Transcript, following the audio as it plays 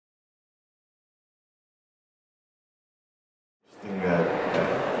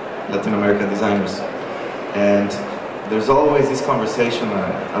Latin American designers, and there's always this conversation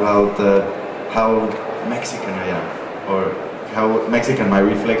about how Mexican I am, or how Mexican my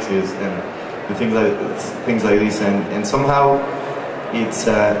reflex is, and things like this, and somehow it's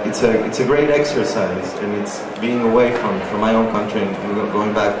a great exercise, and it's being away from my own country and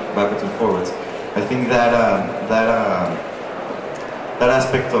going backwards and forwards. I think that that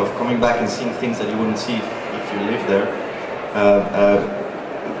aspect of coming back and seeing things that you wouldn't see if you live there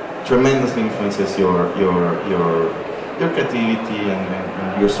tremendously influences your creativity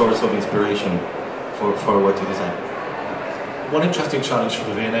and your source of inspiration for what you design. One interesting challenge for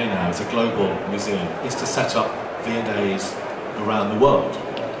the V&A now as a global museum is to set up V&As around the world.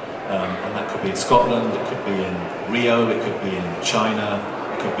 And that could be in Scotland, it could be in Rio, it could be in China,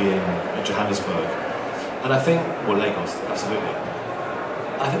 it could be in Johannesburg. And I think, well, Lagos, absolutely.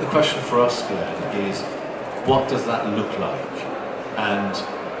 I think the question for us, Glenn, is what does that look like? And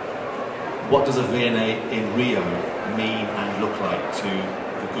what does a V&A in Rio mean and look like to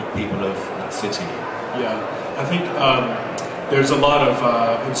the good people of that city? Yeah, I think there's a lot of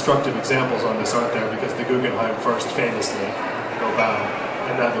instructive examples on this, aren't there? Because the Guggenheim first famously, Bilbao,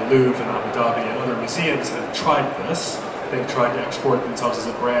 and now the Louvre and Abu Dhabi and other museums have tried this. They've tried to export themselves as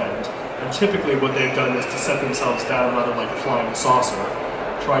a brand. And typically what they've done is to set themselves down rather like a flying saucer,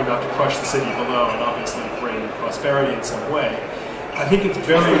 trying not to crush the city below and obviously bring prosperity in some way. I think it's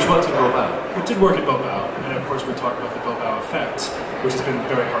very... Which worked in Bilbao. It did work in Bilbao, and of course we talked about the Bilbao effect, which has been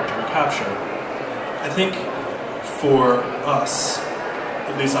very hard to recapture. I think for us,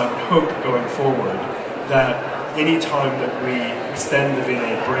 at least I would hope going forward, that any time that we extend the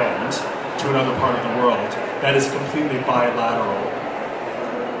V&A brand to another part of the world, that is a completely bilateral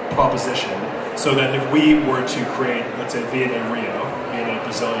proposition, so that if we were to create, let's say, V&A Rio, V&A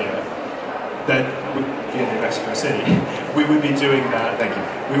Brasilia, that V&A Mexico City, we would be doing that. Thank you.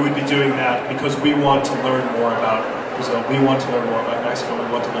 We would be doing that because we want to learn more about Brazil, we want to learn more about Mexico, we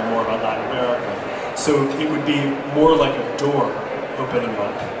want to learn more about Latin America. So it would be more like a door opening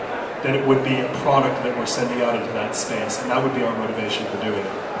up than it would be a product that we're sending out into that space, and that would be our motivation for doing it. I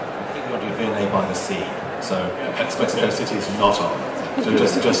think we want to do V&A by the sea, so Mexico City is not on. So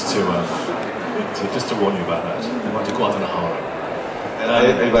just to warn you about that. We want to Guadalajara.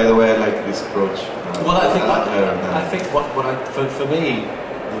 By the way, I like this approach. Well, I think for me,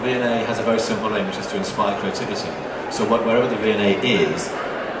 the V&A has a very simple aim, which is to inspire creativity. So wherever the V&A is,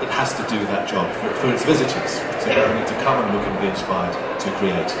 it has to do that job for its visitors. So they need to come and look and be inspired to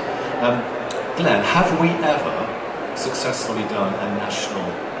create. Glenn, have we ever successfully done a national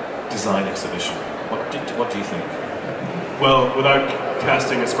design exhibition? What do you think? Well, without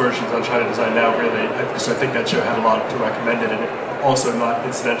casting aspersions on China Design Now, really, because I think that show had a lot to recommend it, and it also not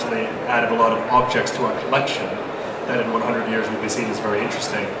incidentally added a lot of objects to our collection that in 100 years will be seen as very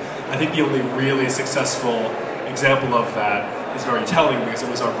interesting. I think the only really successful example of that is very telling because it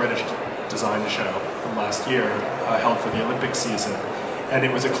was our British design show from last year, held for the Olympic season. And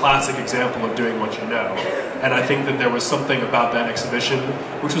it was a classic example of doing what you know. And I think that there was something about that exhibition,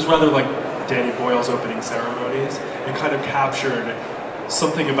 which was rather like Danny Boyle's opening ceremonies. It kind of captured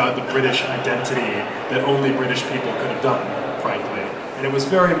something about the British identity that only British people could have done, frankly. And it was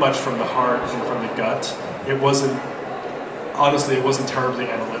very much from the heart and from the gut. It wasn't, honestly, it wasn't terribly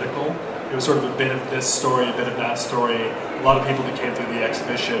analytical. It was sort of a bit of this story, a bit of that story. A lot of people that came through the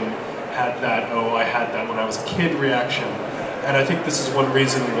exhibition had that, oh, I had that when I was a kid reaction. And I think this is one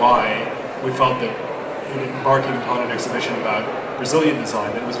reason why we felt that in embarking upon an exhibition about Brazilian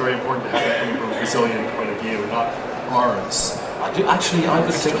design, that it was very important to have that from a Brazilian point of view, not ours. Actually, I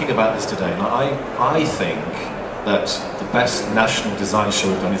was thinking about this today, and I think that the best national design show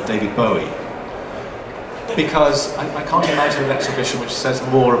we've done is David Bowie. Because I can't imagine an exhibition which says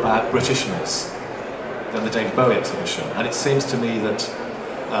more about Britishness than the David Bowie exhibition. And it seems to me that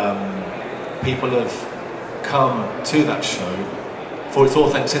people have come to that show for its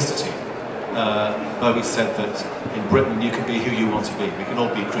authenticity. Bowie said that in Britain you can be who you want to be, we can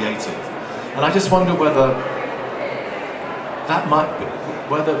all be creative. And I just wonder whether that might be,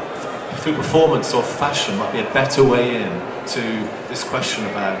 whether through performance or fashion might be a better way in to this question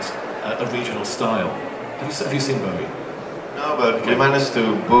about a regional style. Have you seen Bowie? No, but we managed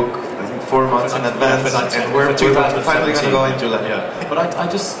to book, I think, 4 months in advance, and we're finally going to go in July. Yeah. But I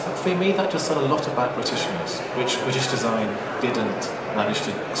just, for me, that just said a lot about Britishness, which British design didn't manage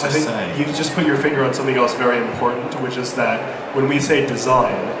to say. I think you just put your finger on something else very important, which is that when we say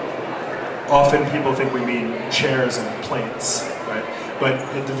design, often people think we mean chairs and plates, right? But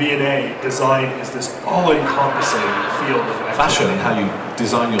at the V&A, design is this all-encompassing field of activity. Fashion and how you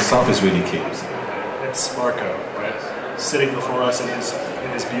design yourself is really key. It's Marco, right? sitting before us in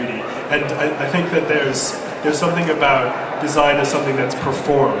his beauty. And I think that there's something about design as something that's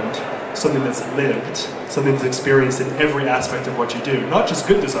performed, something that's lived, something that's experienced in every aspect of what you do. Not just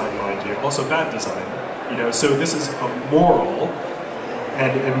good design, mind you, also bad design. You know, so this is a moral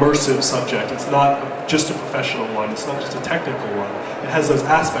and immersive subject. It's not just a professional one. It's not just a technical one. It has those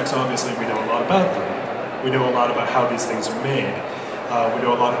aspects. Obviously, we know a lot about them. We know a lot about how these things are made. We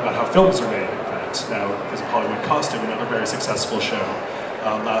know a lot about how films are made. In fact, now there's a Hollywood Costume, another very successful show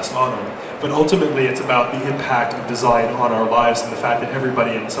last autumn. But ultimately, it's about the impact of design on our lives and the fact that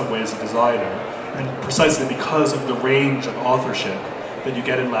everybody, in some way, is a designer. And precisely because of the range of authorship that you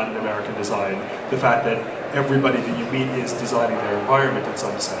get in Latin American design, the fact that everybody that you meet is designing their environment in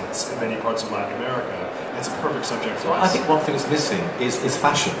some sense in many parts of Latin America, it's a perfect subject for us. I think one thing that's missing is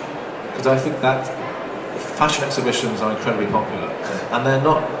fashion, because I think that fashion exhibitions are incredibly popular, and they're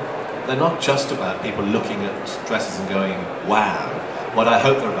not just about people looking at dresses and going, wow. What I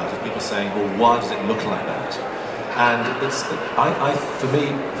hope they're about is people saying, well, why does it look like that? And for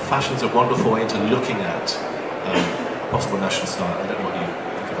me, fashion's a wonderful way into looking at possible national style. I don't know what you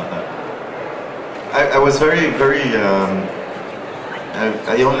think about that. I was very,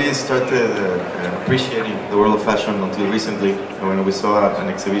 I only started appreciating the world of fashion until recently, when we saw an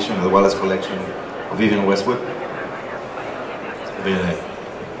exhibition at the Wallace Collection of Vivienne Westwood. V&A.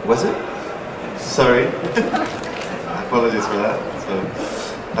 Was it? Sorry. Apologies for that. So,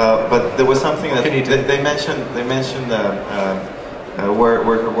 but there was something that they mentioned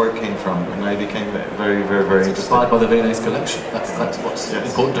where her work came from, and I became very interested. Inspired by the V&A's collection. That's what's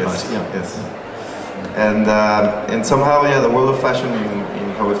important about it. Yeah. Yes. And somehow, yeah, the world of fashion,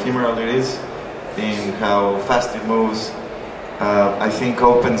 in how ephemeral it is, in how fast it moves, I think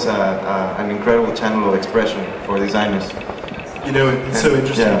opens an incredible channel of expression for designers. You know, it's so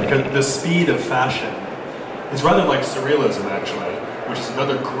interesting because the speed of fashion is rather like surrealism, actually, which is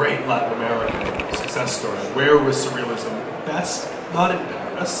another great Latin American success story. Where was surrealism best? Not in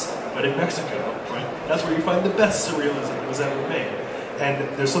Paris, but in Mexico, right? That's where you find the best surrealism that was ever made. And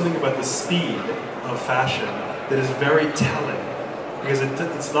there's something about the speed of fashion that is very telling, because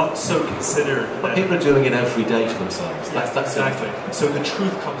it's not so considered. But people are doing it every day to themselves. That's exactly. So the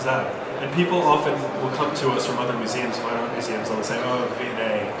truth comes out. And people often will come to us from other museums, fine art museums, and they'll say, oh,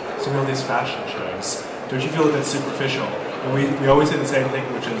 V&A, so all these fashion shows. Don't you feel a bit superficial? And we always say the same thing,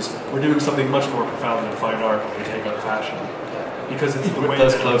 which is, we're doing something much more profound than fine art when we take out fashion. Because it's the way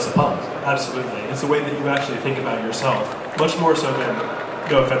those clothes apart. Absolutely. It's the way that you actually think about yourself. Much more so than,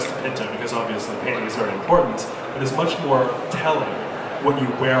 no offense to PINTA, because obviously painting is very important, but it's much more telling what you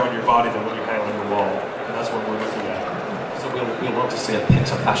wear on your body than what you hang on the wall. And that's what we're looking at. So we'll want to see a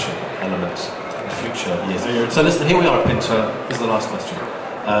PINTA fashion element in future years. So listen, here we are at PINTA. This is the last question.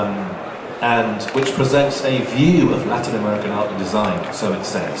 And which presents a view of Latin American art and design, so it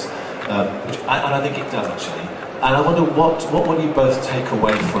says. And I think it does, actually. And I wonder, what will you both take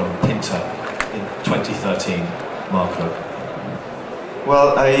away from PINTA in 2013, Marco?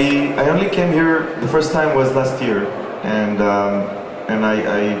 Well, I only came here, the first time was last year, and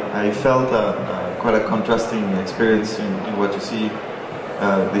I felt quite a contrasting experience in what you see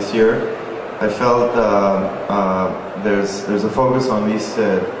this year. I felt there's a focus on this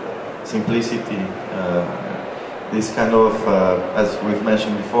simplicity, this kind of, as we've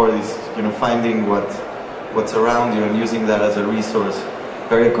mentioned before, this finding what's around you and using that as a resource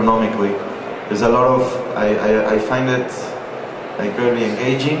very economically. There's a lot of, I find it incredibly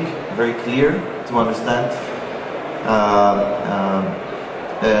engaging, very clear to understand.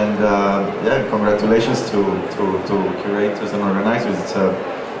 Yeah, congratulations to curators and organizers.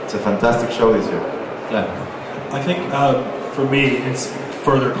 It's a fantastic show this year. Yeah. I think for me, it's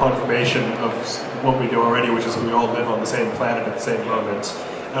further confirmation of what we do already, which is we all live on the same planet at the same moment.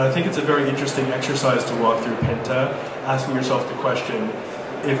 And I think it's a very interesting exercise to walk through PINTA, asking yourself the question,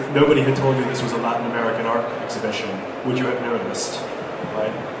 if nobody had told you this was a Latin American art exhibition, would you have noticed,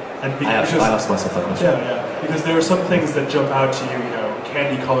 right? And I asked myself that question. Yeah. Because there are some things that jump out to you,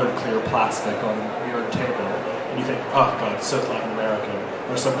 candy-colored clear plastic on a mirrored table, and you think, oh God, it's so Latin American.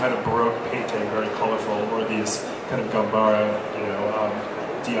 Or some kind of Baroque painting, very colorful, or these kind of Gambara,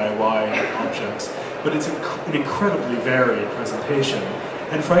 DIY objects. But it's an incredibly varied presentation.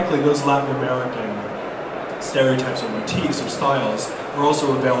 And frankly, those Latin American stereotypes or motifs or styles are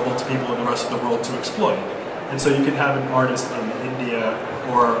also available to people in the rest of the world to exploit. And so you can have an artist in India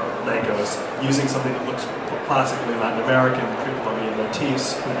or Lagos using something that looks classically Latin American, Colombian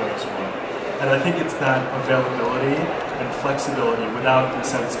motifs, who knows what. And I think it's that availability and flexibility without the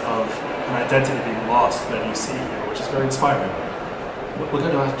sense of an identity being lost that you see here, which is very inspiring. We're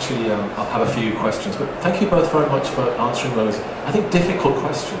going to actually have a few questions, but thank you both very much for answering those, I think, difficult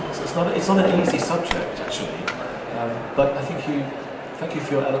questions. It's not an easy subject, actually, but I think thank you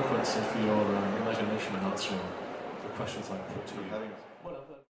for your eloquence and for your imagination in answering the questions I put to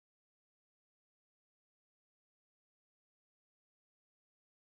you.